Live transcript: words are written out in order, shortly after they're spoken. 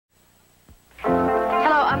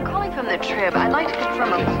the trip. I'd like to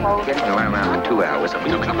confirm a quote. Getting around in 2 hours.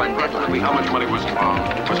 We looked up on deadline. How much money was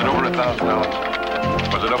involved? Was it over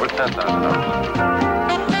 $1,000? Was it over $10,000?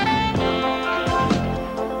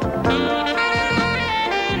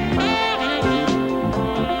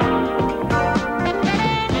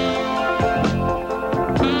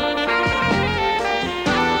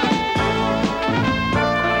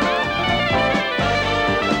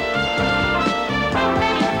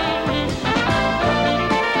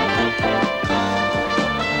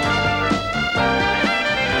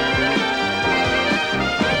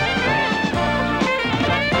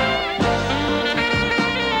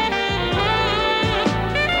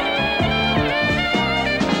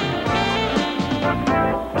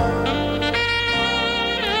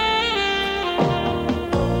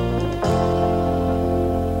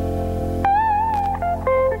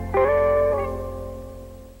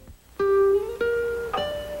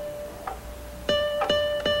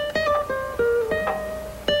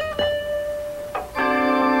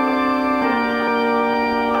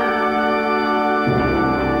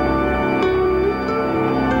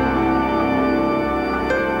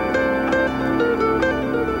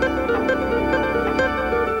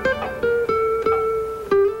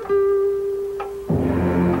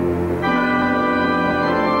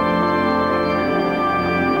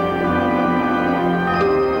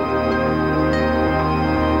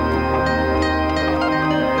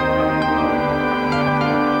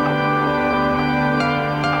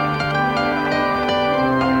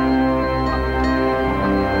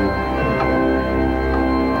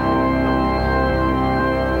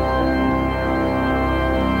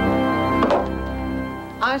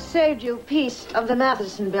 I saved you a piece of the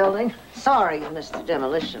Matheson building. Sorry you missed the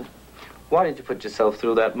demolition. Why did you put yourself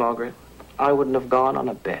through that, Margaret? I wouldn't have gone on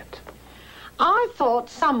a bet. I thought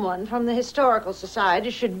someone from the Historical Society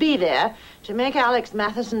should be there to make Alex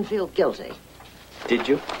Matheson feel guilty. Did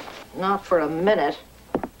you? Not for a minute.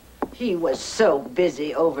 He was so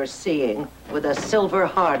busy overseeing with a silver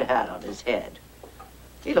hard hat on his head.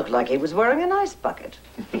 He looked like he was wearing an ice bucket.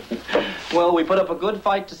 Well, we put up a good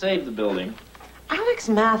fight to save the building. Alex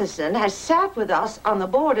Matheson has sat with us on the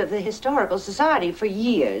board of the Historical Society for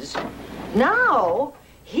years. Now,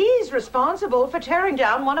 he's responsible for tearing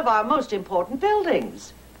down one of our most important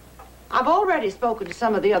buildings. I've already spoken to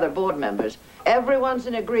some of the other board members. Everyone's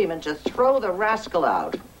in agreement to throw the rascal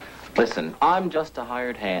out. Listen, I'm just a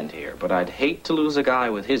hired hand here, but I'd hate to lose a guy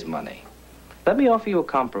with his money. Let me offer you a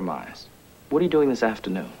compromise. What are you doing this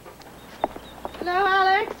afternoon? Hello,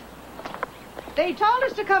 Alex. They told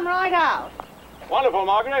us to come right out. Wonderful,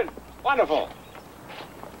 Margaret. Wonderful.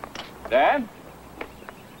 Dad?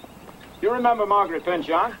 You remember Margaret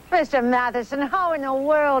Pinchon? Mr. Matheson, how in the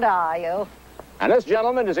world are you? And this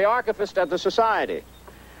gentleman is the archivist at the Society.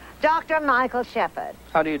 Dr. Michael Shepard.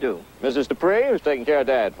 How do you do? Mrs. Dupree, who's taking care of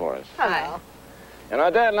Dad for us. Hello. You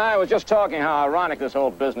know, Dad and I was just talking how ironic this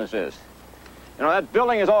whole business is. You know, that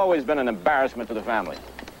building has always been an embarrassment to the family.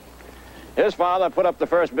 His father put up the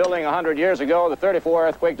first building 100 years ago. The 34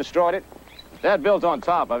 earthquake destroyed it. Dad built on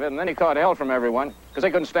top of it, and then he caught hell from everyone because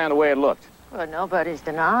they couldn't stand the way it looked. Well, nobody's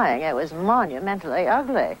denying it was monumentally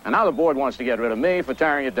ugly. And now the board wants to get rid of me for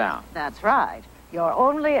tearing it down. That's right. Your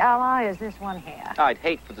only ally is this one here. I'd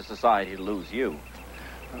hate for the society to lose you.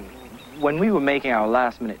 When we were making our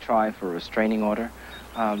last-minute try for a restraining order,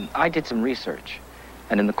 I did some research.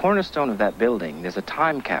 And in the cornerstone of that building, there's a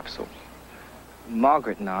time capsule.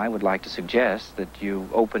 Margaret and I would like to suggest that you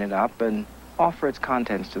open it up and offer its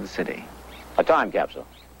contents to the city. A time capsule?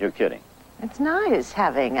 You're kidding. It's nice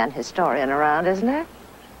having an historian around, isn't it?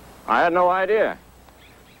 I had no idea.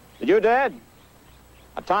 Did you, Dad?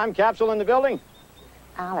 A time capsule in the building?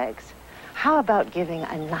 Alex, how about giving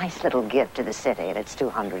a nice little gift to the city at its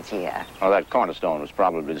 200th year? Oh, that cornerstone was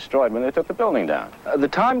probably destroyed when they took the building down. The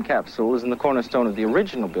time capsule is in the cornerstone of the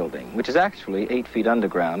original building, which is actually 8 feet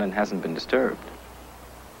underground and hasn't been disturbed.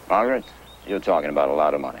 Margaret, you're talking about a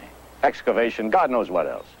lot of money. Excavation, God knows what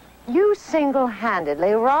else. You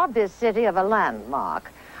single-handedly robbed this city of a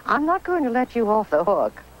landmark. I'm not going to let you off the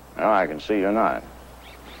hook. Oh, I can see you're not.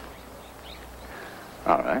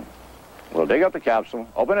 All right. We'll dig up the capsule,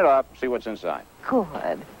 open it up, see what's inside.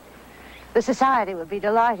 Good. The society would be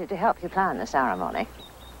delighted to help you plan the ceremony.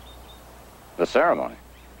 The ceremony?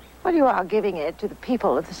 Well, you are giving it to the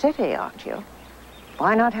people of the city, aren't you?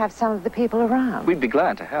 Why not have some of the people around? We'd be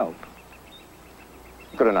glad to help.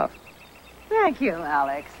 Good enough. Thank you,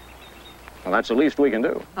 Alex. Well, that's the least we can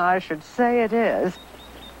do. I should say it is.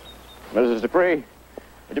 Mrs. Dupree,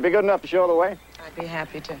 would you be good enough to show the way? I'd be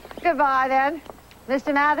happy to. Goodbye, then.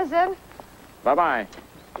 Mr. Matheson? Bye-bye.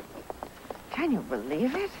 Can you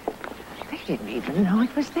believe it? They didn't even know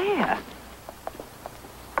it was there.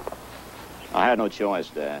 I had no choice,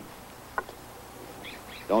 Dad.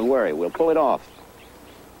 Don't worry, we'll pull it off.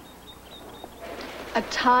 A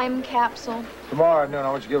time capsule? Tomorrow at noon, I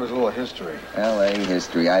want you to give us a little history. L.A.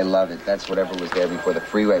 history. I love it. That's whatever was there before the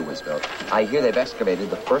freeway was built. I hear they've excavated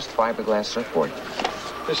the first fiberglass surfboard.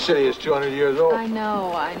 This city is 200 years old. I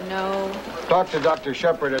know. Talk to Dr.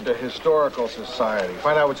 Shepard at the Historical Society.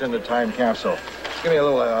 Find out what's in the time capsule. Give me a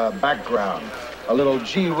little background. A little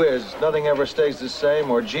gee whiz, nothing ever stays the same,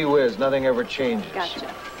 or gee whiz, nothing ever changes.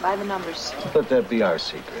 Gotcha. By the numbers. Let that be our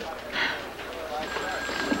secret.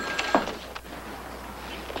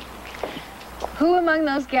 Who among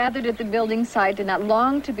those gathered at the building site did not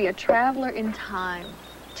long to be a traveler in time,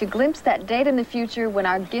 to glimpse that date in the future when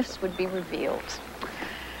our gifts would be revealed?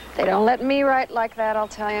 They don't let me write like that, I'll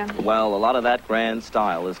tell you. Well, a lot of that grand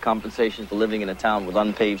style is compensation for living in a town with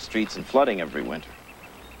unpaved streets and flooding every winter.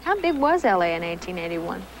 How big was L.A. in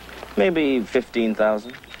 1881? Maybe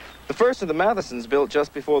 15,000. The first of the Mathesons built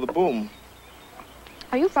just before the boom.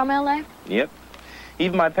 Are you from L.A.? Yep.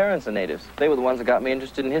 Even my parents are natives. They were the ones that got me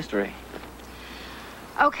interested in history.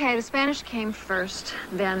 Okay, the Spanish came first,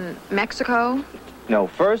 then Mexico. No,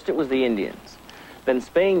 first it was the Indians. Then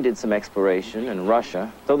Spain did some exploration, and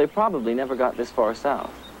Russia, though they probably never got this far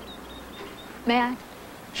south. May I?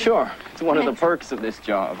 Sure, it's one of the perks of this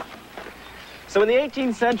job. So in the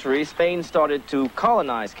 18th century, Spain started to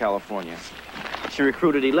colonize California. She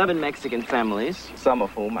recruited 11 Mexican families, some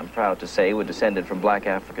of whom, I'm proud to say, were descended from black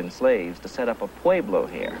African slaves, to set up a pueblo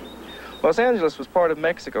here. Los Angeles was part of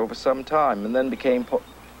Mexico for some time, and then became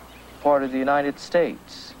part of the United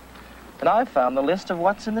States. And I found the list of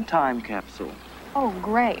what's in the time capsule. Oh,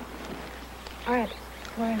 great. All right,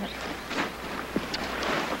 where is it?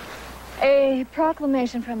 A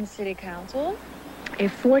proclamation from the City Council, a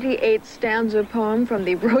 48-stanza poem from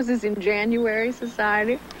the Roses in January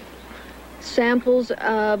Society, samples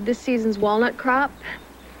of this season's walnut crop,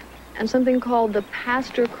 and something called the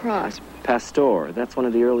Pastor Cross. Pastor, that's one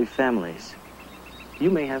of the early families.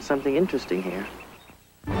 You may have something interesting here.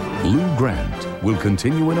 Lou Grant will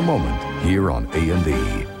continue in a moment here on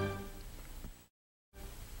A&E.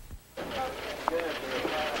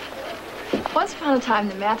 Once upon a time,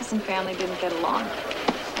 the Matheson family didn't get along.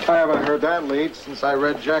 I haven't heard that lead since I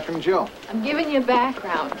read Jack and Jill. I'm giving you a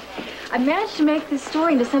background. I managed to make this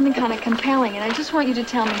story into something kind of compelling, and I just want you to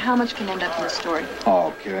tell me how much can end up in the story.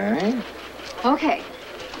 Okay. Okay.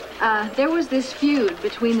 There was this feud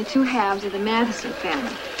between the two halves of the Matheson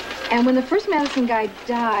family. And when the first Matheson guy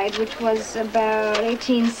died, which was about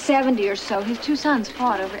 1870 or so, his two sons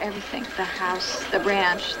fought over everything. The house, the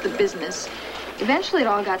ranch, the business. Eventually, it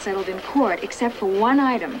all got settled in court, except for one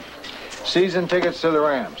item. Season tickets to the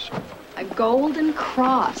Rams. A golden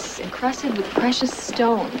cross encrusted with precious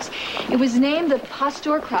stones. It was named the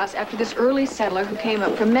Pastor Cross after this early settler who came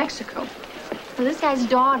up from Mexico. Well, this guy's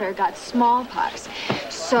daughter got smallpox,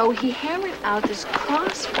 so he hammered out this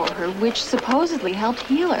cross for her, which supposedly helped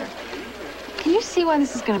heal her. Can you see why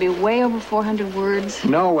this is going to be way over 400 words?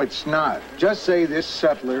 No, it's not. Just say this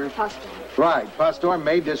settler... Pastor. Right. Pastor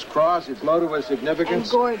made this cross. It's loaded with significance.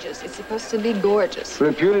 And gorgeous. It's supposed to be gorgeous.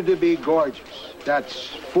 Reputed to be gorgeous. That's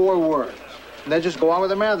 4 words. And then just go on with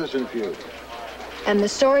the Matheson feud. And the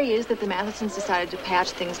story is that the Mathesons decided to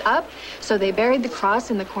patch things up, so they buried the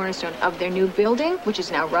cross in the cornerstone of their new building, which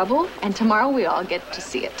is now rubble, and tomorrow we all get to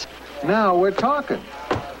see it. Now we're talking.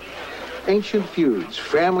 Ancient feuds,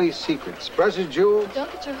 family secrets, precious jewels.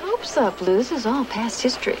 Don't get your hopes up, Lou. This is all past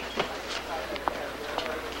history.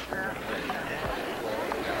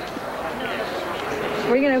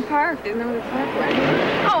 Where are you going to park? There's nowhere to park right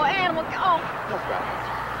here. Oh, animal. Oh.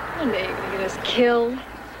 One day you're going to get us killed.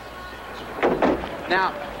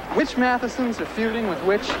 Now, which Mathesons are feuding with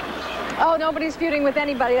which? Oh, nobody's feuding with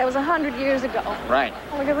anybody. That was 100 years ago. Right.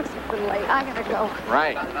 Oh, look, it looks a little late. I gotta go.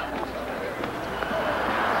 Right.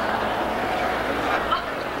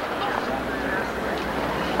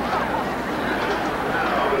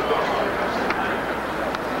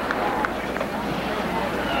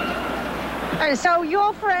 And so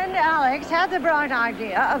your friend Alex had the bright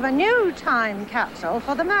idea of a new time capsule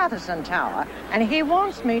for the Matheson Tower, and he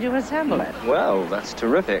wants me to assemble it. Well, that's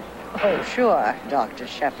terrific. Oh, sure, Dr.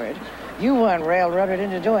 Shepard. You weren't railroaded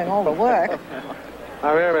into doing all the work.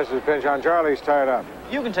 I'm here, Mrs. Pinchon. Charlie's tied up.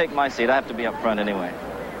 You can take my seat. I have to be up front anyway.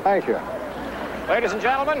 Thank you. Ladies and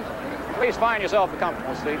gentlemen, please find yourself a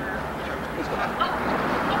comfortable seat. Please go.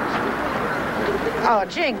 Oh,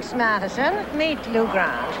 Jinx Matheson, meet Lou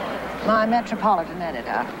Grant, my metropolitan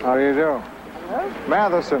editor. How do you do? Hello?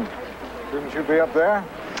 Matheson. Shouldn't you be up there?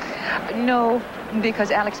 No,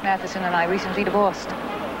 because Alex Matheson and I recently divorced.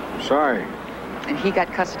 Sorry. And he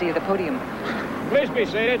got custody of the podium. Please be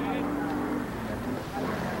seated.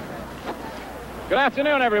 Good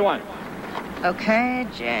afternoon, everyone. Okay,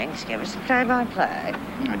 Jenks, give us a play-by-play.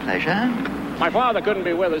 My pleasure. My father couldn't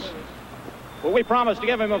be with us, but we promised to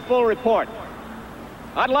give him a full report.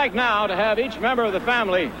 I'd like now to have each member of the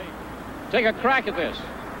family take a crack at this.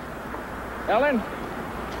 Helen?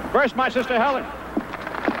 First, my sister Helen.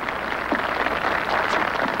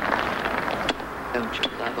 Don't you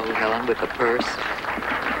love old Helen with the purse?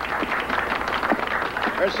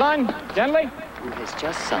 Her son, Denley? Who has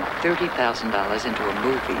just sunk $30,000 into a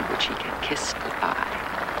movie which he can kiss goodbye.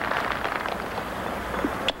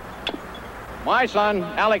 My son,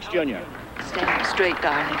 Alex Jr. Stand up straight,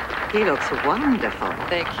 darling. He looks wonderful.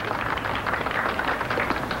 Thank you.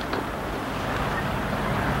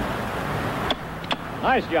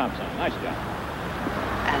 Nice job, son. Nice job.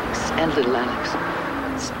 Alex and little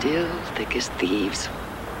Alex, still thick as thieves.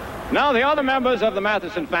 Now the other members of the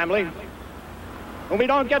Matheson family, whom we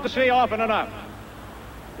don't get to see often enough.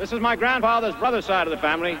 This is my grandfather's brother's side of the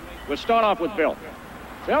family. We'll start off with Bill.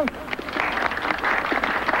 Bill?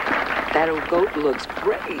 That old goat looks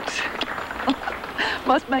great.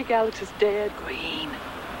 Must make Alex's dad green.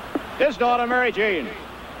 His daughter, Mary Jean.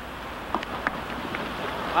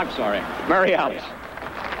 I'm sorry, Mary Alice.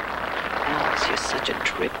 Alex, you're such a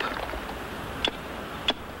trip.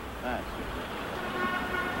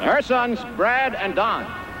 Her sons, Brad and Don.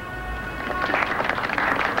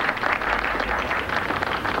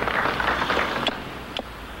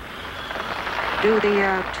 Do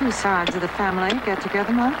the two sides of the family get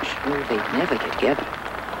together much? Oh, they never get together.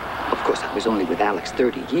 Of course, I was only with Alex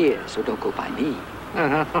 30 years, so don't go by me.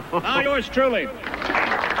 Now yours truly.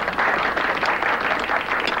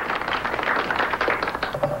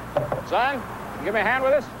 Son, you give me a hand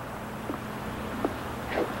with this?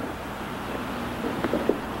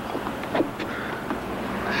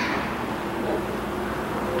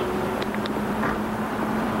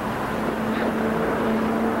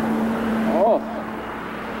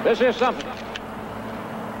 This is something.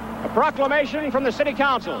 A proclamation from the City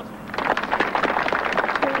Council.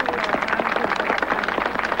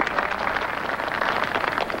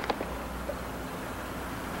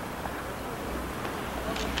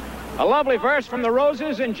 A lovely verse from the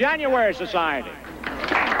Roses in January Society.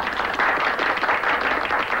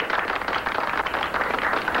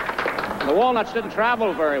 The walnuts didn't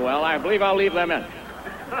travel very well. I believe I'll leave them in.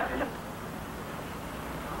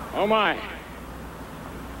 Oh, my.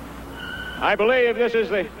 I believe this is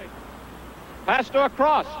the Pasteur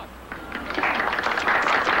Cross.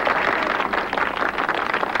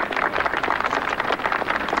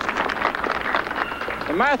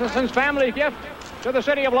 The Matheson's family gift to the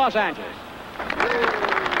city of Los Angeles.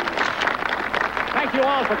 Thank you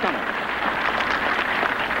all for coming.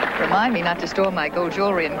 Remind me not to store my gold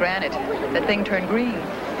jewelry in granite. That thing turned green.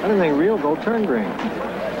 Anything real gold turn green.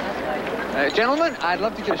 Gentlemen, I'd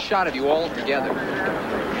love to get a shot of you all together.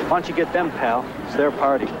 Why don't you get them, pal? It's their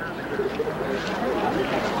party.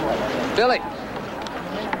 Billy,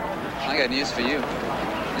 I got news for you.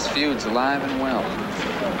 This feud's alive and well.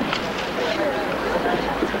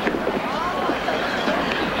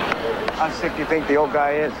 How sick do you think the old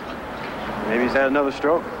guy is? Maybe he's had another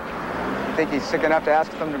stroke. You think he's sick enough to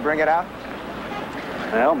ask them to bring it out?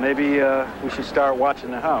 Well, maybe we should start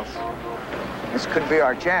watching the house. This could be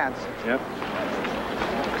our chance. Yep.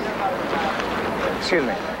 Excuse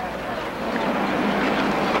me.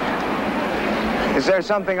 Is there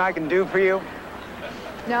something I can do for you?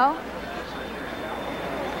 No?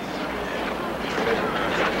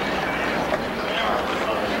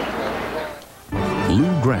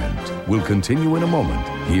 Lou Grant will continue in a moment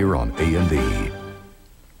here on A&E.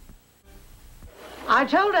 I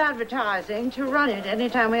told advertising to run it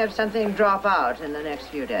anytime we have something drop out in the next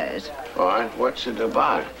few days. All right, what's it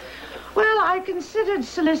about? Well, I considered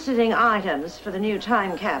soliciting items for the new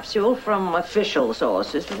time capsule from official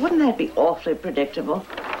sources, but wouldn't that be awfully predictable?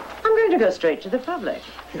 I'm going to go straight to the public.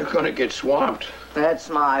 You're going to get swamped. That's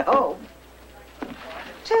my hope.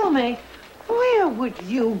 Tell me, where would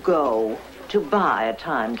you go to buy a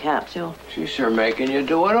time capsule? She's sure making you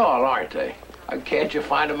do it all, aren't they? Can't you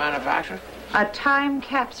find a manufacturer? A time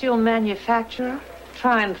capsule manufacturer?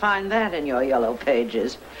 Try and find that in your yellow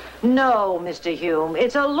pages. No, Mr. Hume,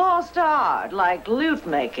 it's a lost art, like loot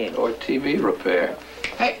making. Or TV repair.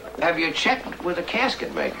 Hey, have you checked with a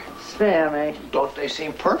casket maker? Spare me. Don't they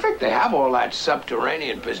seem perfect? They have all that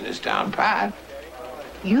subterranean business down pat.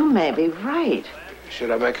 You may be right.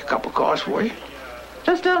 Should I make a couple calls for you?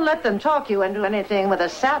 Just don't let them talk you into anything with a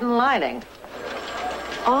satin lining.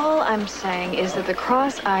 All I'm saying is that the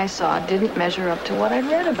cross I saw didn't measure up to what I'd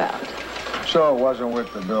read about. So it wasn't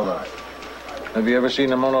with the builder. Have you ever seen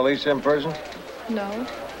the Mona Lisa in person? No.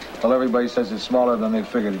 Well, everybody says it's smaller than they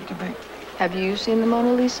figured it to be. Have you seen the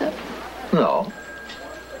Mona Lisa? No.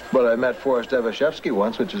 But I met Forrest Evashevsky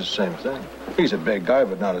once, which is the same thing. He's a big guy,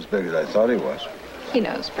 but not as big as I thought he was. He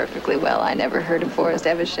knows perfectly well I never heard of Forrest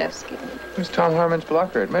Evashevsky. Who's Tom Harmon's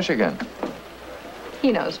blocker at Michigan?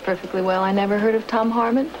 He knows perfectly well I never heard of Tom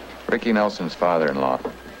Harmon. Ricky Nelson's father-in-law.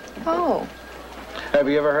 Oh. Have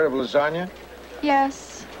you ever heard of lasagna?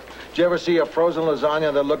 Yes. Did you ever see a frozen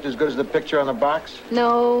lasagna that looked as good as the picture on the box?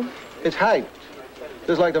 No. It's hyped.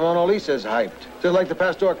 Just like the Mona Lisa is hyped. Just like the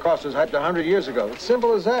Pasteur Cross was hyped 100 years ago. It's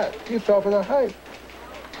simple as that. You fell for the hype.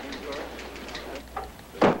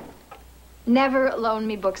 Never loan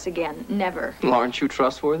me books again. Never. Well, aren't you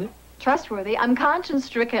trustworthy? Trustworthy? I'm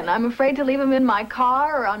conscience-stricken. I'm afraid to leave them in my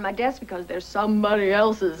car or on my desk because they're somebody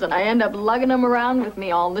else's, and I end up lugging them around with me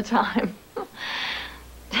all the time.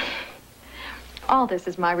 All this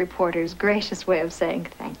is my reporter's gracious way of saying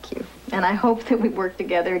thank you. And I hope that we work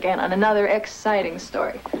together again on another exciting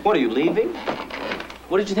story. What, are you leaving?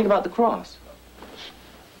 What did you think about the cross?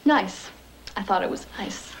 Nice. I thought it was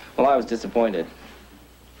nice. Well, I was disappointed.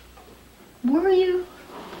 Were you?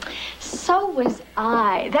 So was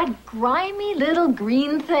I. That grimy little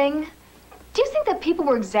green thing. Do you think that people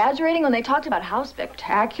were exaggerating when they talked about how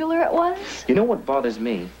spectacular it was? You know what bothers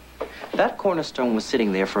me? That cornerstone was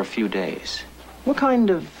sitting there for a few days. What kind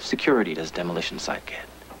of security does demolition site get?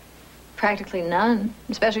 Practically none,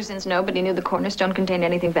 especially since nobody knew the cornerstone contained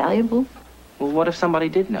anything valuable. Well, what if somebody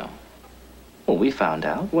did know? Well, we found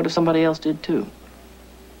out. What if somebody else did, too?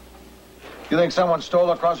 You think someone stole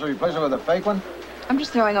the cross and replaced it with a fake one? I'm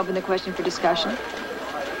just throwing open the question for discussion.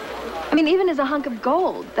 I mean, even as a hunk of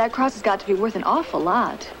gold, that cross has got to be worth an awful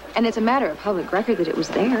lot. And it's a matter of public record that it was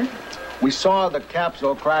there. We saw the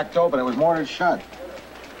capsule cracked open. It was mortared shut.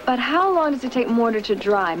 But how long does it take mortar to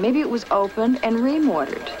dry? Maybe it was opened and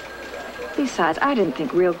remortared. Besides, I didn't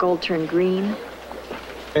think real gold turned green.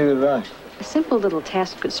 Neither did I. A simple little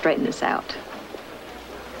test could straighten this out.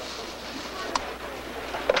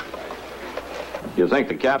 You think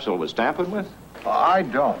the capsule was tampered with? I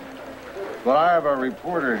don't. But I have a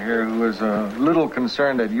reporter here who is a little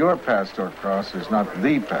concerned that your Pasteur Cross is not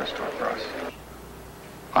the Pasteur Cross.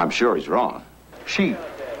 I'm sure he's wrong. She.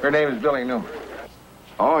 Her name is Billy Newman.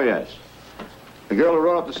 Oh, yes. The girl who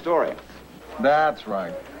wrote up the story. That's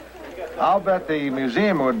right. I'll bet the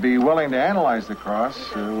museum would be willing to analyze the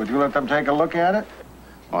cross. Would you let them take a look at it?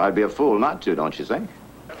 Well, I'd be a fool not to, don't you think?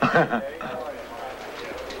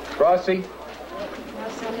 Crossy? I'll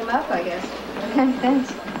send him up, I guess.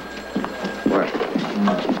 Thanks. Where?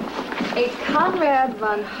 A Conrad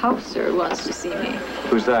von Hauser wants to see me.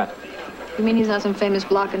 Who's that? You mean he's not some famous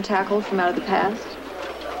block and tackle from out of the past?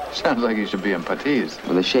 Sounds like he should be in puttees.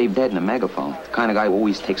 With a shaved head and a megaphone. The kind of guy who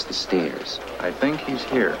always takes the stairs. I think he's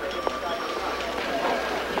here.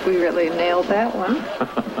 We really nailed that one.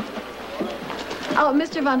 Oh,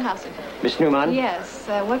 Mr. von Hauser. Miss Newman? Yes,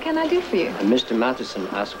 what can I do for you? Mr. Matheson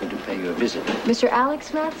asked me to pay you a visit. Mr.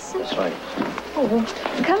 Alex Matheson? That's right. Oh, well,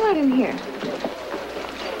 come right in here.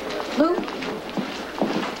 Lou?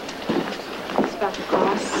 It's about the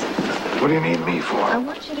cross. What do you need me for? I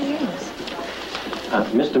want you to hear this.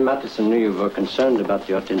 Mr. Matheson knew you were concerned about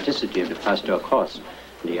the authenticity of the Pasteur Cross,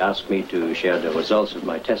 and he asked me to share the results of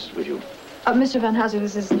my tests with you. Mr. Van Hauser,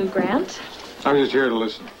 this is Lou Grant. I'm just here to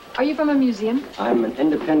listen. Are you from a museum? I'm an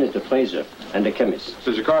independent appraiser and a chemist.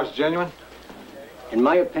 Is the cross genuine? In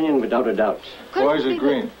my opinion, without a doubt. Why is it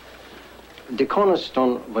green? The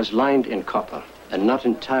cornerstone was lined in copper and not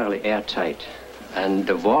entirely airtight, and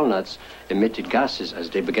the walnuts emitted gases as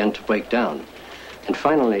they began to break down. And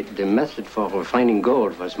finally, the method for refining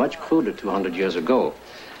gold was much cruder 200 years ago,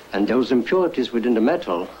 and those impurities within the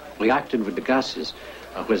metal reacted with the gases,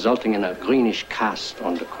 resulting in a greenish cast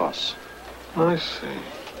on the cross. I see.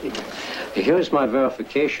 Here is my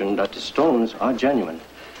verification that the stones are genuine,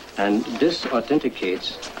 and this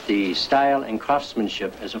authenticates the style and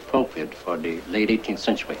craftsmanship as appropriate for the late 18th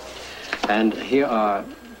century. And here are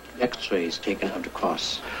x-rays taken of the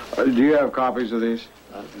cross. Do you have copies of these?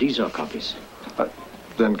 These are copies.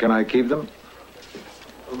 Then can I keep them?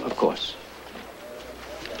 Of course.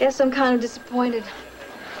 Guess I'm kind of disappointed.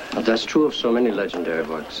 That's true of so many legendary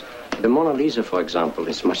works. The Mona Lisa, for example,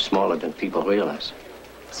 is much smaller than people realize.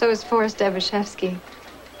 So is Forrest Evashevsky.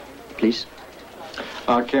 Please?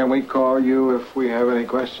 Can we call you if we have any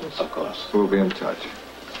questions? Of course. We'll be in touch.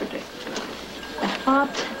 Good day. I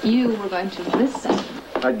thought you were going to listen.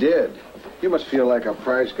 I did. You must feel like a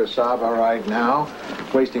prize cassava right now,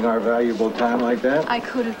 wasting our valuable time like that. I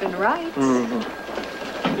could have been right.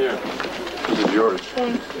 Mm-hmm. Here, this is yours.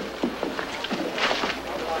 Thank you.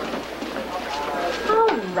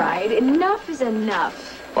 All right, enough is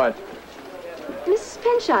enough. What? Mrs.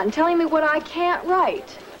 Pynchon telling me what I can't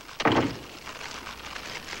write.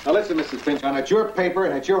 Now listen, Mrs. Pynchon, it's your paper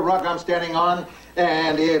and it's your rug I'm standing on,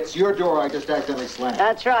 and it's your door I just accidentally slammed.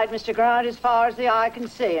 That's right, Mr. Grant, as far as the eye can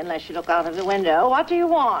see, unless you look out of the window. What do you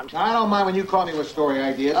want? Now, I don't mind when you call me with story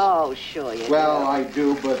ideas. Oh, sure you do. Well, I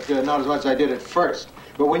do, but not as much as I did at first.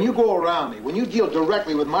 But when you go around me, when you deal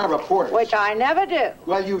directly with my reporters... Which I never do.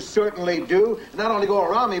 Well, you certainly do. Not only go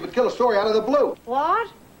around me, but kill a story out of the blue. What?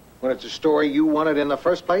 When it's a story you wanted in the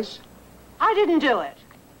first place? I didn't do it.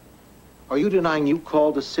 Are you denying you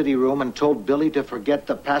called the city room and told Billy to forget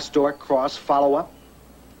the Pasteur Cross follow-up?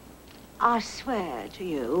 I swear to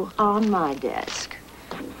you, on my desk,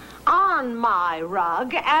 on my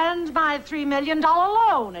rug, and my $3 million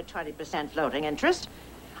loan at 20% floating interest,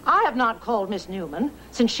 I have not called Miss Newman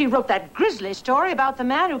since she wrote that grisly story about the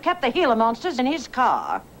man who kept the Gila monsters in his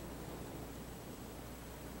car.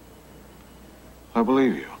 I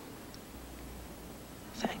believe you.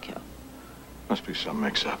 Thank you. Must be some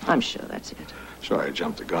mix-up. I'm sure that's it. Sorry, I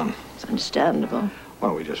jumped the gun. It's understandable. Why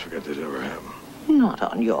don't we just forget this ever happened? Not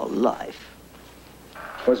on your life.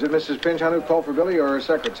 Was it Mrs. Pynchon who called for Billy or her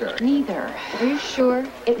secretary? Neither. Are you sure?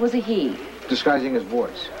 It was a he. Disguising his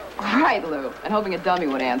voice. Right, Lou. And hoping a dummy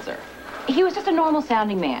would answer. He was just a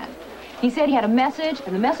normal-sounding man. He said he had a message,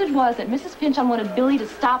 and the message was that Mrs. Pynchon wanted Billy to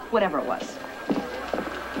stop whatever it was.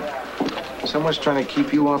 Someone's trying to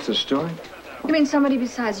keep you off the story? You mean somebody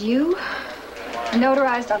besides you?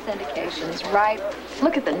 Notarized authentications, right?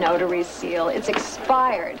 Look at the notary seal. It's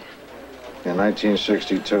expired. In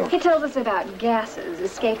 1962. He tells us about gases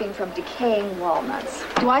escaping from decaying walnuts.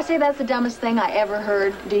 Do I say that's the dumbest thing I ever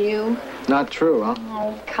heard? Do you? Not true, huh?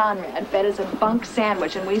 Oh, Conrad fed us a bunk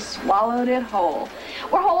sandwich and we swallowed it whole.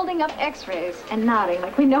 We're holding up x-rays and nodding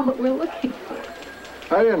like we know what we're looking for.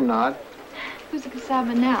 I didn't nod. Who's a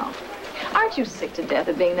cassava now? Aren't you sick to death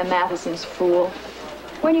of being the Matheson's fool?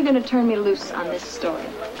 When are you going to turn me loose on this story?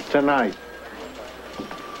 Tonight.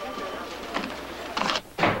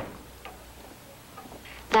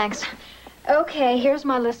 Thanks. Okay, here's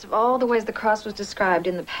my list of all the ways the cross was described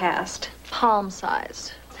in the past.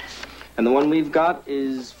 Palm-sized. And the one we've got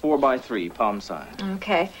is 4x3, palm-sized.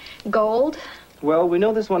 Okay. Gold. Well, we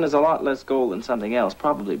know this one is a lot less gold than something else,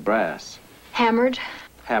 probably brass. Hammered.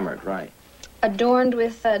 Hammered, right. Adorned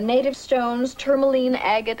with native stones, tourmaline,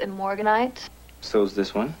 agate, and morganite. So's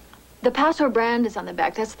this one. The Pasteur brand is on the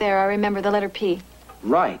back. That's there. I remember the letter P.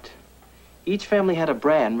 Right. Each family had a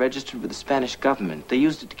brand registered with the Spanish government. They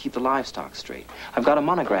used it to keep the livestock straight. I've got a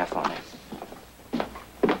monograph on it.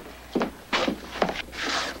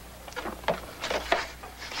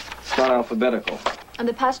 It's not alphabetical. And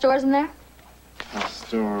the Pasteur's in there?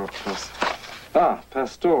 Pasteur. Ah,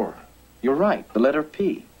 Pasteur. You're right. The letter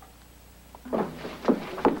P.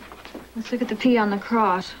 Let's look at the P on the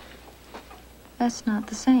cross. That's not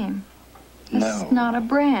the same. That's No. not a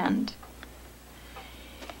brand.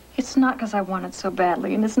 It's not because I want it so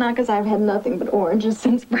badly, and it's not because I've had nothing but oranges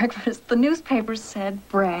since breakfast. The newspaper said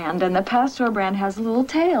brand, and the Pasteur brand has a little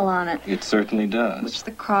tail on it. It certainly does. Which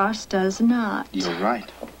the cross does not. You're right.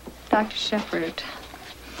 Dr. Shepard,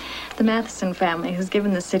 the Matheson family has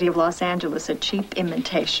given the city of Los Angeles a cheap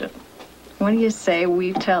imitation. What do you say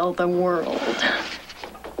we tell the world?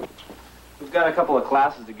 We've got a couple of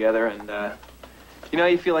classes together, and, you know,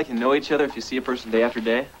 you feel like you know each other if you see a person day after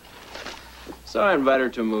day. So I invited her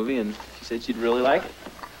to a movie, and she said she'd really like it.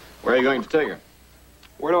 Where are you going to take her?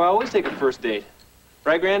 Where do I always take a first date?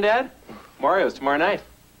 Right, Granddad? Mario's tomorrow night.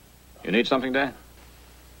 You need something, Dad?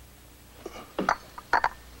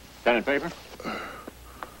 Pen and paper?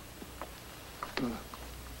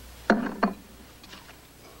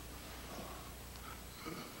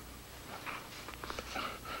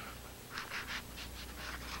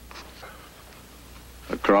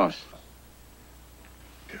 The cross.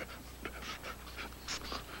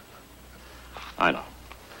 I know.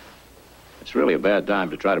 It's really a bad time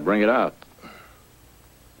to try to bring it out. I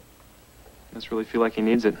just really feel like he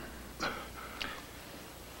needs it.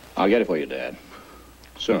 I'll get it for you, Dad.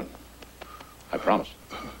 Soon. I promise.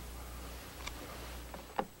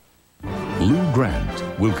 Lou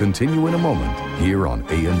Grant will continue in a moment here on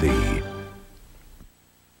A&E.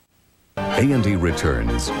 A&E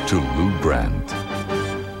returns to Lou Grant.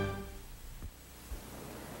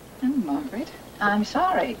 Oh, Margaret, I'm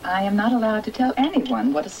sorry. I am not allowed to tell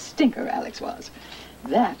anyone what a stinker Alex was.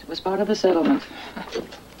 That was part of the settlement.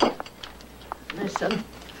 Listen,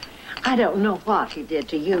 I don't know what he did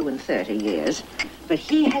to you in 30 years, but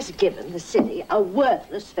he has given the city a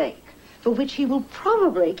worthless fake, for which he will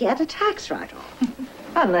probably get a tax write-off,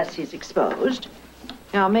 unless he's exposed.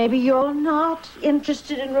 Now, maybe you're not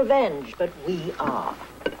interested in revenge, but we are.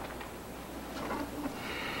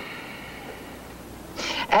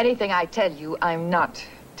 Anything I tell you, I'm not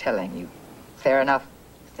telling you. Fair enough?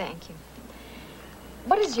 Thank you.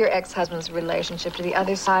 What is your ex-husband's relationship to the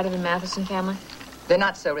other side of the Matheson family? They're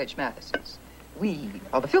not so rich Mathesons. We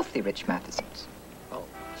are the filthy rich Mathesons. Oh,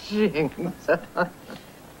 jinx.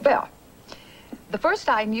 Well, the first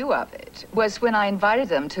I knew of it was when I invited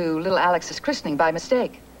them to little Alex's christening by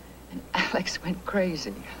mistake. And Alex went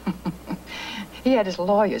crazy. He had his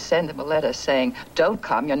lawyer send him a letter saying, "Don't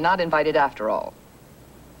come, you're not invited after all."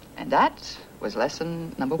 And that was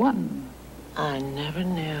lesson number 1. I never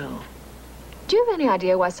knew. Do you have any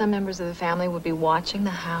idea why some members of the family would be watching the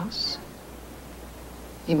house?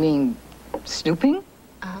 You mean snooping?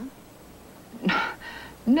 Uh-huh.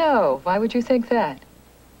 No, why would you think that?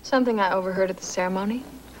 Something I overheard at the ceremony.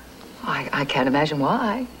 I can't imagine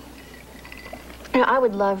why. You know, I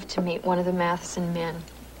would love to meet one of the Matheson men.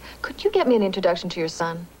 Could you get me an introduction to your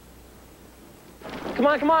son? Come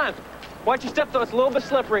on, come on. Watch your step, though. It's a little bit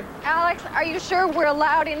slippery. Alex, are you sure we're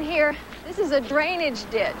allowed in here? This is a drainage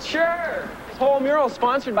ditch. Sure. This whole mural is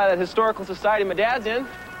sponsored by that historical society my dad's in.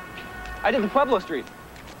 I did the Pueblo Street.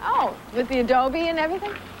 Oh, with the adobe and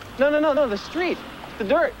everything? No, the street. The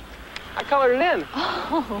dirt. I colored it in.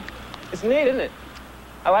 Oh. It's neat, isn't it?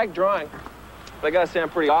 I like drawing, but I gotta say I'm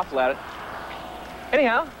pretty awful at it.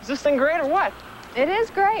 Anyhow, is this thing great or what? It is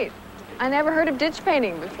great. I never heard of ditch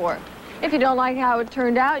painting before. If you don't like how it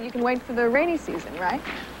turned out, you can wait for the rainy season, right?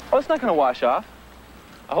 Oh, it's not gonna wash off.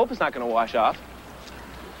 I hope it's not gonna wash off.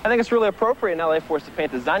 I think it's really appropriate in LA for us to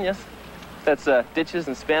paint the zañas. That's ditches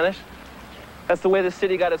in Spanish. That's the way the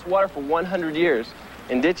city got its water for 100 years,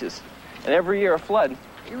 in ditches. And every year a flood.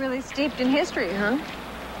 You're really steeped in history, huh?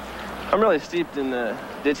 I'm really steeped in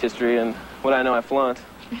ditch history, and what I know I flaunt.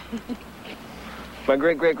 My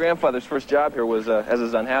great-great-grandfather's first job here was as a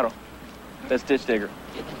zanjero. That's ditch digger.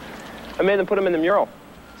 I made them put him in the mural.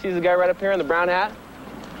 See the guy right up here in the brown hat?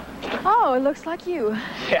 Oh, it looks like you.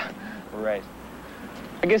 Yeah, right.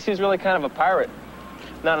 I guess he was really kind of a pirate.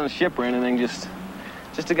 Not on a ship or anything, just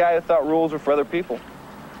a guy who thought rules were for other people.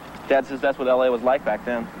 Dad says that's what LA was like back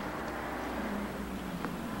then.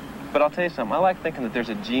 But I'll tell you something, I like thinking that there's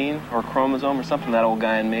a gene or a chromosome or something in that old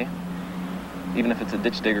guy in me. Even if it's a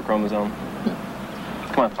ditch digger chromosome.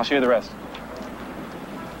 Come on, I'll show you the rest.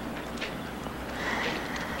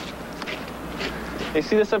 You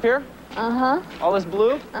see this up here? Uh-huh. All this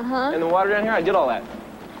blue? Uh-huh. And the water down here? I did all that.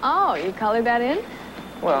 Oh, you colored that in?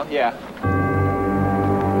 Well, yeah.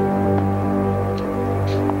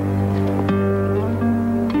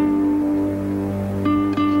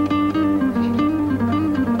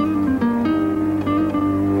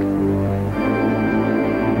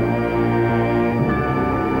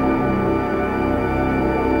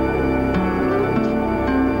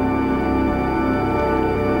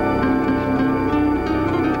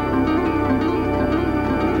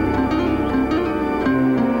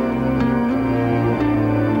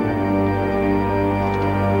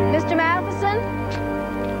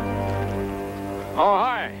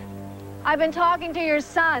 I've been talking to your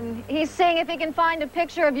son. He's seeing if he can find a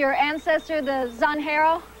picture of your ancestor, the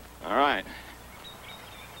zanjero. All right.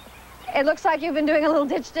 It looks like you've been doing a little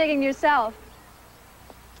ditch digging yourself.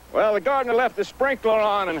 Well, the gardener left the sprinkler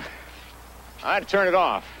on, and I had to turn it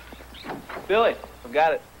off. Billy, I've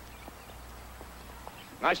got it.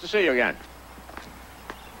 Nice to see you again.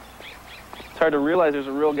 It's hard to realize there's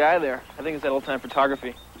a real guy there. I think it's that old-time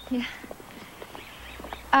photography. Yeah.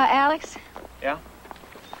 Alex? Yeah?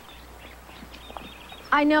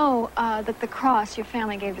 I know that the cross your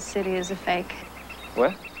family gave the city is a fake.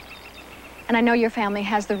 What? And I know your family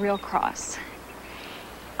has the real cross.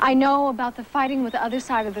 I know about the fighting with the other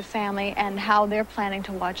side of the family and how they're planning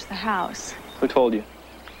to watch the house. Who told you?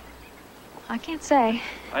 I can't say.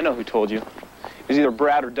 I know who told you. It was either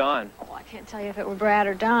Brad or Don. Well, I can't tell you if it were Brad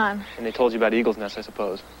or Don. And they told you about Eagle's Nest, I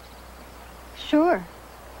suppose. Sure.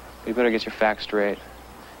 You better get your facts straight.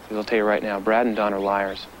 Because I'll tell you right now, Brad and Don are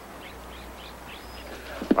liars.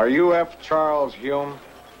 Are you F. Charles Hume?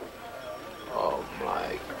 Oh,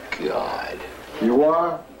 my God. You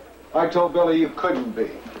are? I told Billy you couldn't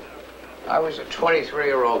be. I was a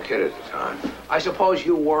 23-year-old kid at the time. I suppose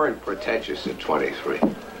you weren't pretentious at 23.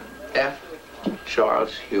 F.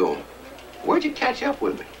 Charles Hume. Where'd you catch up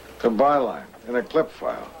with me? The byline in a clip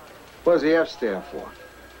file. What does the F stand for?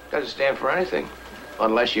 Doesn't stand for anything,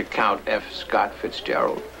 unless you count F. Scott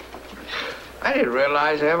Fitzgerald. I didn't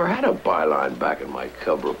realize I ever had a byline back in my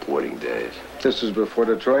cub reporting days. This was before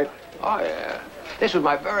Detroit? Oh, yeah. This was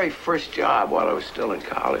my very first job while I was still in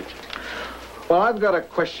college. Well, I've got a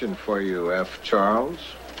question for you, F. Charles.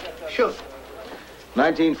 Shoot.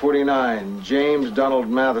 1949, James Donald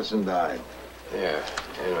Matheson died. Yeah,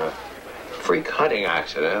 in a freak hunting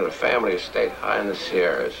accident at a family estate high in the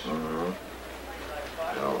Sierras.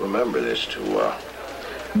 I don't remember this too well.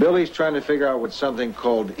 Billy's trying to figure out what something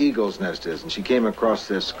called Eagle's Nest is, and she came across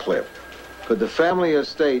this clip. Could the family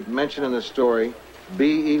estate mentioned in the story be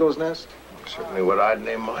Eagle's Nest? Certainly what I'd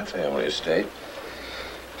name my family estate.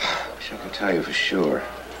 Wish I could tell you for sure.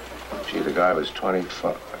 Gee, the guy was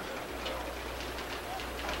 25.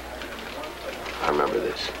 I remember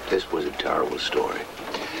this. This was a terrible story.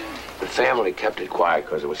 The family kept it quiet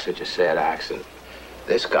because it was such a sad accident.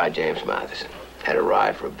 This guy, James Matheson, had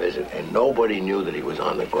arrived for a visit, and nobody knew that he was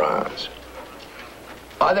on the grounds.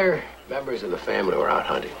 Other members of the family were out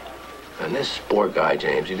hunting. And this poor guy,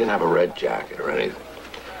 James, he didn't have a red jacket or anything.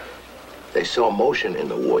 They saw motion in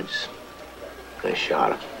the woods. They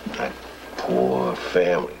shot him. That poor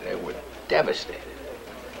family, they were devastated.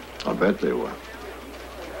 I'll bet they were.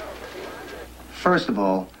 First of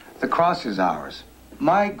all, the cross is ours.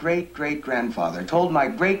 My great-great-grandfather told my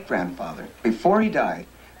great-grandfather before he died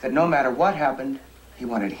that no matter what happened, he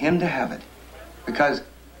wanted him to have it because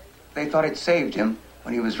they thought it saved him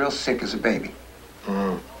when he was real sick as a baby.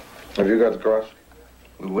 Have you got the cross?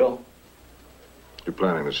 We will. You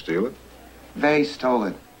planning to steal it? They stole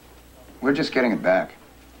it. We're just getting it back.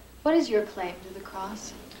 What is your claim to the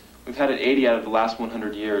cross? We've had it 80 out of the last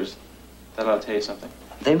 100 years. That ought to tell you something.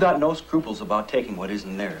 They've got no scruples about taking what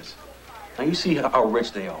isn't theirs. Now, you see how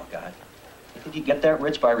rich they all got. You think you get that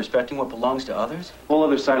rich by respecting what belongs to others? The whole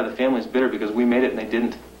other side of the family is bitter because we made it and they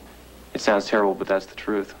didn't. It sounds terrible, but that's the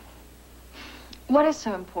truth. What is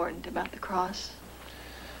so important about the cross?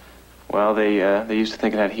 Well, they used to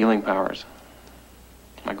think it had healing powers.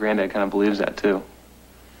 My granddad kind of believes that, too.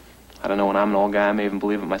 I don't know, when I'm an old guy, I may even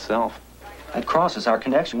believe it myself. That cross is our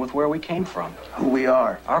connection with where we came from. Who we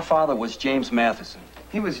are. Our father was James Matheson.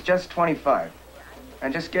 He was just 25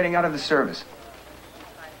 and just getting out of the service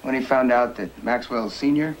when he found out that Maxwell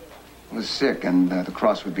Sr. was sick and the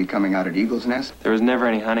cross would be coming out at Eagle's Nest. There was never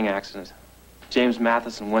any hunting accident. James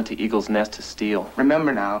Matheson went to Eagle's Nest to steal.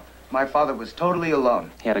 Remember now, my father was totally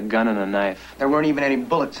alone. He had a gun and a knife. There weren't even any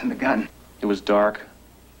bullets in the gun. It was dark.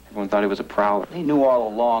 Everyone thought he was a prowler. They knew all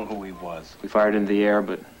along who he was. We fired into the air,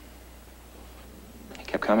 but he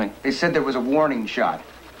kept coming. They said there was a warning shot.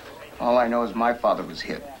 All I know is my father was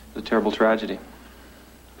hit. It was a terrible tragedy.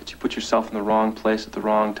 But you put yourself in the wrong place at the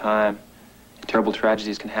wrong time, and terrible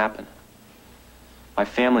tragedies can happen. My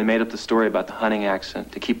family made up the story about the hunting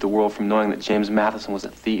accident to keep the world from knowing that James Matheson was a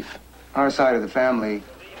thief. Our side of the family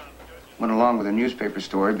went along with a newspaper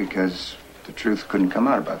story because the truth couldn't come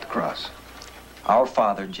out about the cross. Our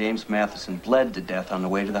father, James Matheson, bled to death on the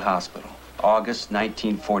way to the hospital. August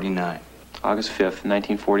 1949. August 5th,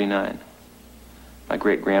 1949. My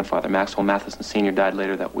great-grandfather, Maxwell Matheson Sr., died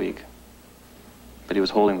later that week. But he was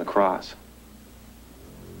holding the cross.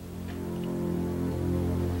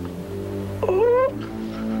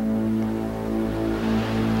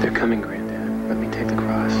 They're coming, Granddad. Let me take the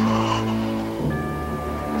cross.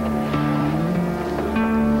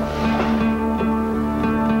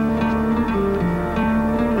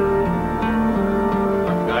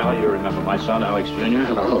 Well, you remember my son, Alex Jr.?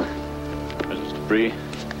 Hello. Mrs. Dupree.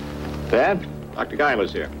 Dad, Dr. Guy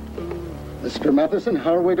was here. Mr. Matheson,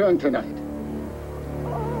 how are we doing tonight?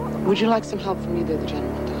 Would you like some help from either of the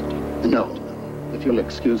gentlemen, Doctor? No. If you'll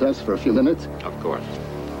excuse us for a few minutes. Of course.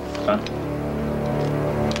 Son?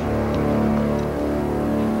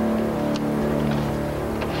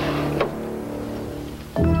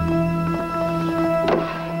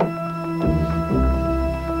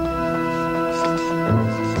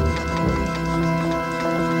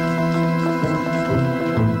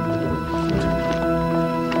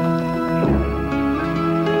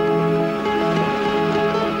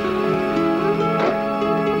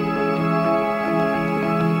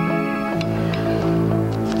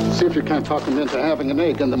 See if you can't talk him into having an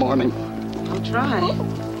egg in the morning. I'll try.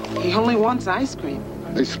 He only wants ice cream.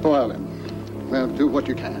 They spoil him. Well, do what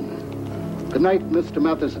you can. Good night, Mr.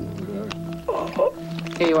 Matheson.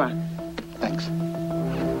 Here you are. Thanks.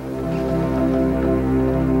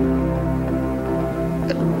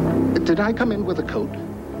 Did I come in with a coat?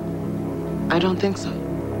 I don't think so.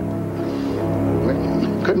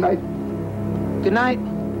 Well, good night. Good night.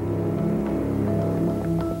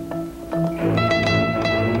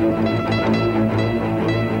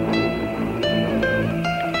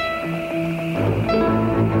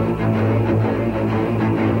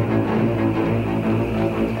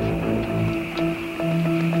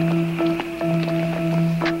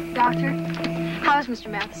 Mr.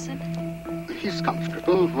 Matheson? He's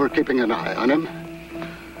comfortable. We're keeping an eye on him.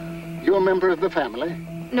 You a member of the family?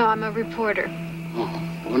 No, I'm a reporter.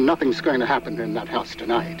 Oh, well, nothing's going to happen in that house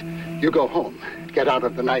tonight. You go home. Get out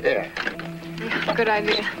of the night air. Yeah, good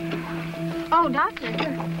idea. Oh, Doctor,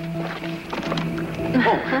 here.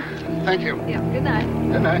 Oh, thank you. Yeah, good night.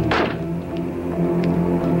 Good night.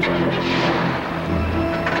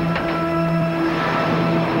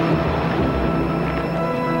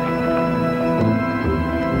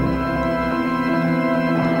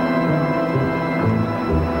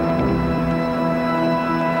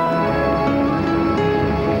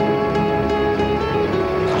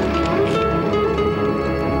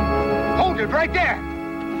 Right there.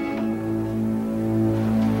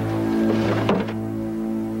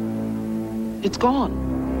 It's gone.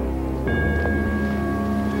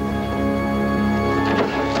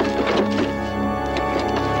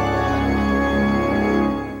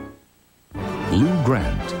 Lou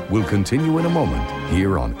Grant will continue in a moment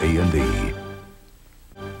here on A&E.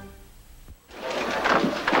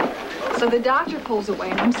 So the doctor pulls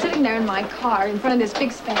away, and I'm sitting there in my car in front of this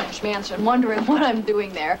big Spanish mansion, wondering what I'm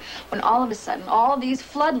doing there, when all of a sudden, all these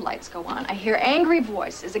floodlights go on. I hear angry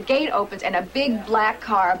voices, a gate opens, and a big black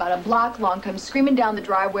car about a block long comes screaming down the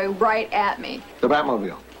driveway right at me. The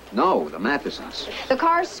Batmobile. No, the Mathesons. The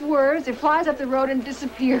car swerves, it flies up the road and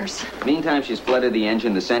disappears. Meantime, she's flooded the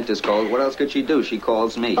engine, the scent is cold. What else could she do? She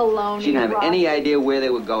calls me. Baloney, She didn't have Rob. any idea where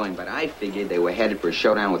they were going, but I figured they were headed for a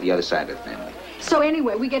showdown with the other side of the family. So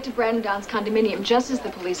anyway, we get to Brandon Don's condominium just as the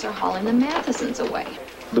police are hauling the Mathesons away.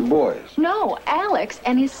 The boys. No, Alex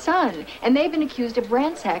and his son. And they've been accused of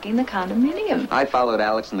ransacking the condominium. I followed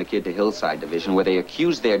Alex and the kid to Hillside Division, where they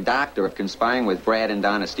accused their doctor of conspiring with Brad and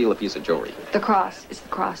Don to steal a piece of jewelry. The cross. It's the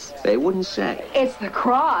cross. They wouldn't say. It's the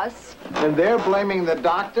cross. And they're blaming the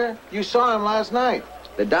doctor? You saw him last night.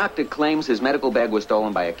 The doctor claims his medical bag was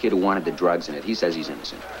stolen by a kid who wanted the drugs in it. He says he's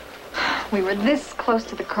innocent. We were this close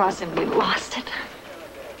to the cross and we lost it.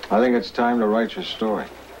 I think it's time to write your story.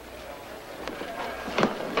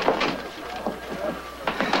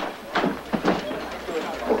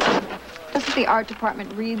 Doesn't the art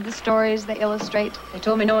department read the stories they illustrate? They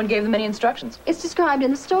told me no one gave them any instructions. It's described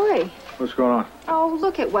in the story. What's going on? Oh,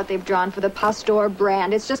 look at what they've drawn for the Pasteur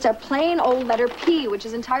brand. It's just a plain old letter P, which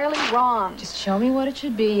is entirely wrong. Just show me what it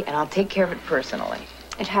should be, and I'll take care of it personally.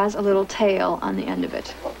 It has a little tail on the end of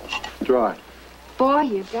it. Draw it. Boy,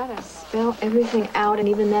 you've got to spell everything out, and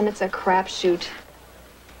even then it's a crapshoot.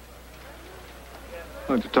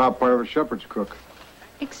 Like the top part of a shepherd's crook.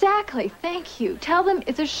 Exactly. Thank you. Tell them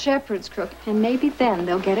it's a shepherd's crook, and maybe then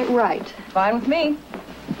they'll get it right. Fine with me.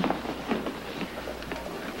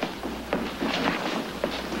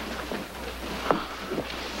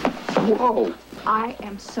 Whoa. I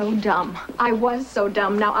am so dumb. I was so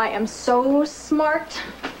dumb. Now I am so smart.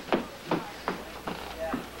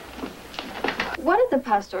 What did the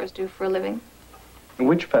Pasteurs do for a living?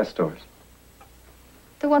 Which Pasteurs?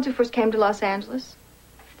 The ones who first came to Los Angeles.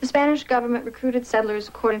 The Spanish government recruited settlers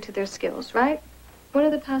according to their skills, right? What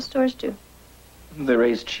did the Pasteurs do? They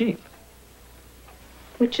raised sheep.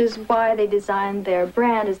 Which is why they designed their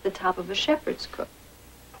brand as the top of a shepherd's crook.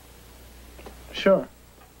 Sure.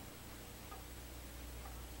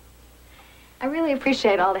 I really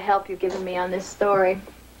appreciate all the help you've given me on this story.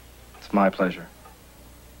 It's my pleasure.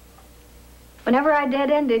 Whenever I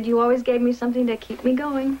dead-ended, you always gave me something to keep me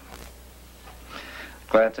going.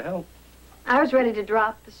 Glad to help. I was ready to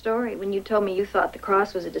drop the story when you told me you thought the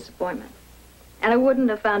cross was a disappointment. And I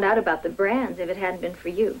wouldn't have found out about the brands if it hadn't been for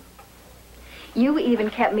you. You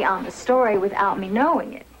even kept me on the story without me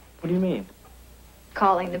knowing it. What do you mean?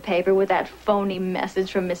 Calling the paper with that phony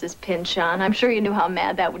message from Mrs. Pynchon. I'm sure you knew how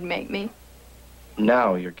mad that would make me.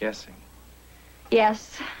 Now you're guessing.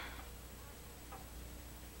 Yes.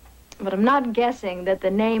 But I'm not guessing that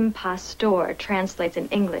the name Pasteur translates in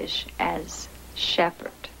English as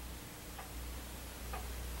shepherd.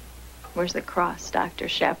 Where's the cross, Dr.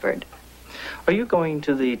 Shepherd? Are you going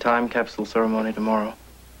to the time capsule ceremony tomorrow?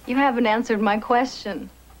 You haven't answered my question.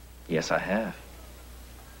 Yes, I have.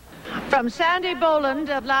 From Sandy Boland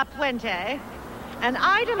of La Puente, an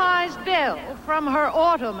itemized bill from her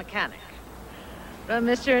auto mechanic. From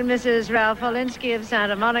Mr. and Mrs. Ralph Olinsky of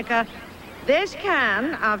Santa Monica, this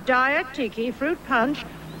can of Diet Tiki Fruit Punch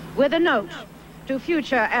with a note to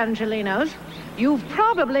future Angelinos. You've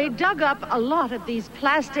probably dug up a lot of these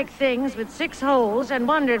plastic things with 6 holes and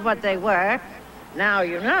wondered what they were. Now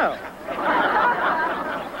you know.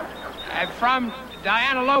 From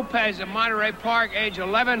Diana Lopez of Monterey Park, age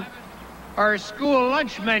 11, her school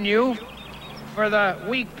lunch menu for the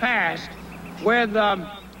week past with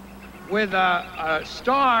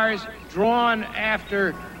stars drawn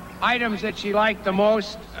after items that she liked the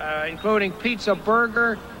most, including pizza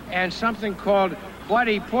burger and something called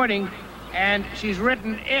bloody pudding. And she's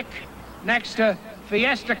written ick next to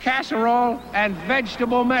fiesta casserole and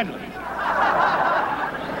vegetable medley.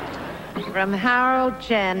 From Harold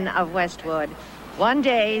Chen of Westwood, one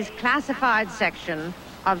day's classified section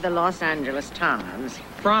of the Los Angeles Times.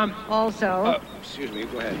 From... Also... excuse me,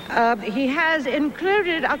 go ahead. He has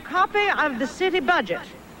included a copy of the city budget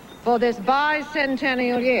for this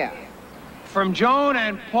bicentennial year. From Joan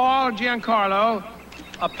and Paul Giancarlo,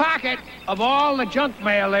 a packet of all the junk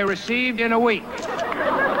mail they received in a week.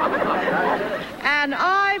 And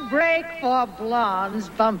I break for Blonde's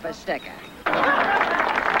bumper sticker.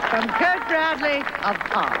 From Kurt Bradley of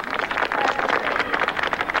Palm.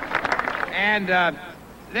 And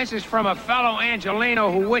this is from a fellow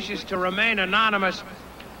Angelino who wishes to remain anonymous.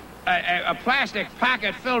 A plastic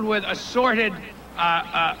packet filled with assorted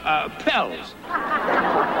pills.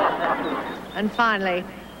 And finally,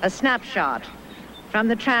 a snapshot from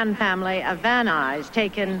the Tran family of Van Nuys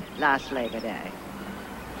taken last Labor Day.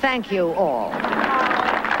 Thank you all.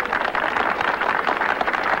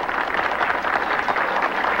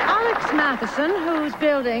 Alex Matheson, whose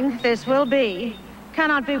building this will be,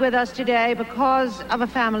 cannot be with us today because of a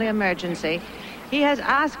family emergency. He has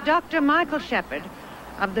asked Dr. Michael Shepard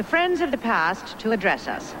of the Friends of the Past to address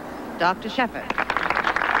us. Dr. Shepard.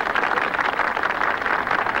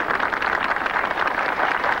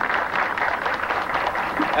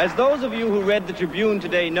 As those of you who read the Tribune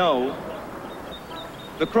today know,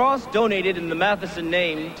 the cross donated in the Matheson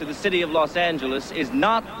name to the city of Los Angeles is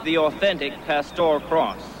not the authentic Pasteur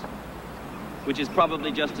cross, which is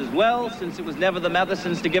probably just as well since it was never the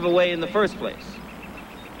Mathesons to give away in the first place.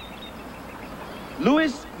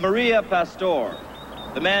 Luis Maria Pasteur,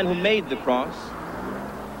 the man who made the cross,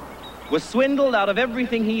 was swindled out of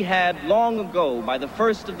everything he had long ago by the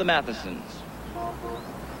first of the Mathesons.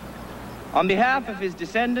 On behalf of his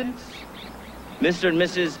descendants, Mr. and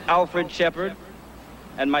Mrs. Alfred Shepard,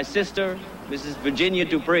 and my sister, Mrs. Virginia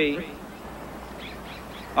Dupree,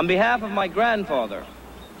 on behalf of my grandfather,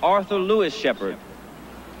 Arthur Lewis Shepard,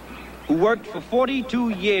 who worked for 42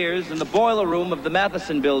 years in the boiler room of the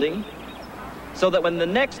Matheson building, so that when the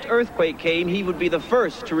next earthquake came, he would be the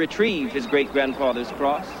first to retrieve his great-grandfather's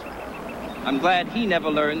cross. I'm glad he never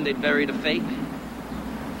learned they'd buried a fake.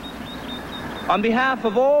 On behalf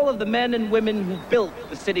of all of the men and women who built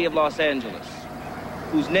the city of Los Angeles,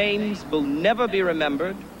 whose names will never be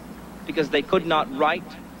remembered because they could not write,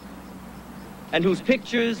 and whose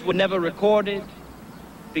pictures were never recorded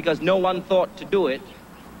because no one thought to do it,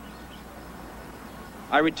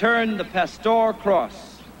 I return the Pasteur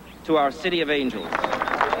cross to our city of angels.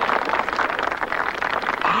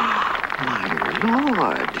 My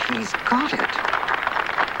Lord, he's got it.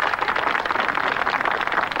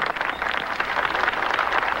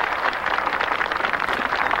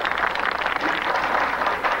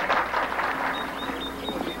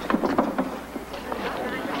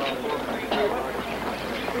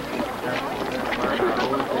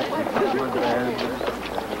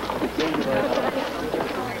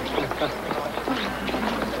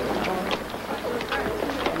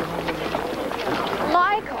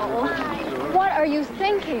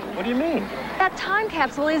 What do you mean? That time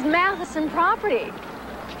capsule is Matheson property.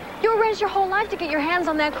 You arranged your whole life to get your hands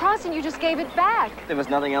on that cross, and you just gave it back. There was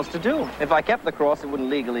nothing else to do. If I kept the cross, it wouldn't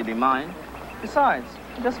legally be mine. Besides,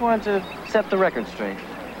 I just wanted to set the record straight.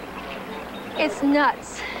 It's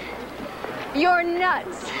nuts. You're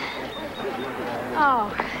nuts.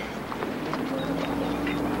 Oh.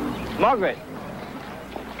 Margaret.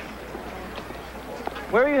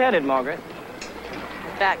 Where are you headed, Margaret?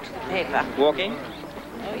 Back to the paper. Walking?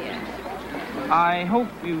 Oh, yeah. I hope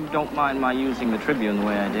you don't mind my using the Tribune the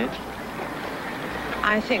way I did.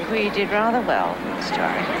 I think we did rather well with the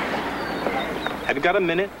story. Have you got a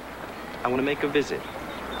minute? I want to make a visit.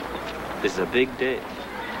 This is a big day.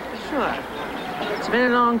 Sure. It's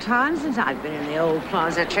been a long time since I've been in the old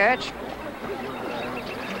Plaza Church.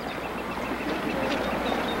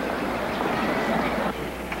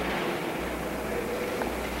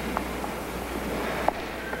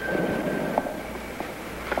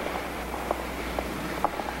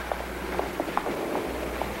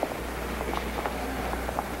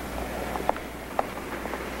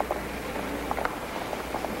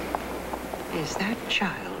 Is that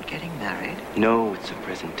child getting married? No, it's a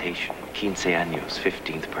presentation. 15 años,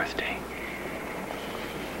 15th birthday.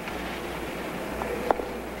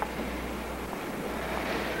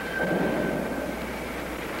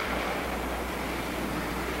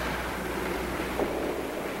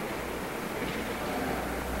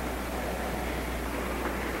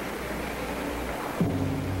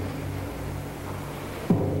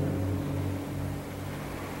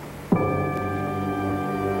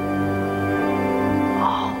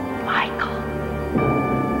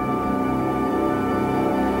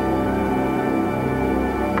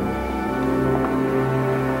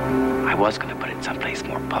 was going to put it someplace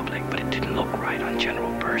more public, but it didn't look right on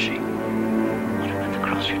General Pershing. What about the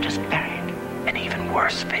cross you just buried? An even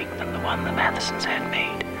worse fake than the one the Mathesons had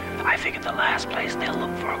made. I figured the last place they'll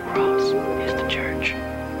look for a cross is the church.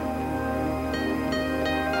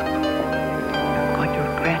 I'm going to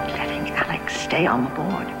regret letting Alex stay on the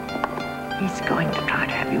board. He's going to try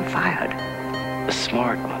to have you fired. The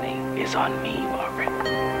smart money is on me, Margaret.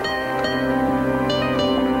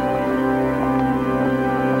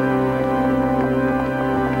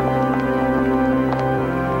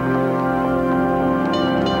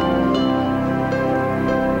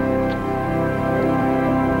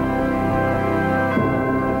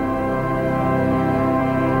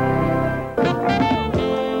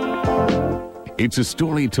 It's a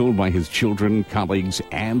story told by his children, colleagues,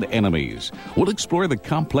 and enemies. We'll explore the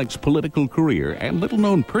complex political career and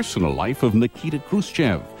little-known personal life of Nikita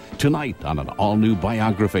Khrushchev tonight on an all-new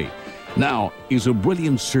biography. Now, is a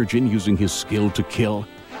brilliant surgeon using his skill to kill?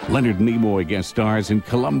 Leonard Nimoy guest stars in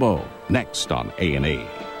Columbo, next on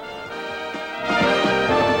A&E.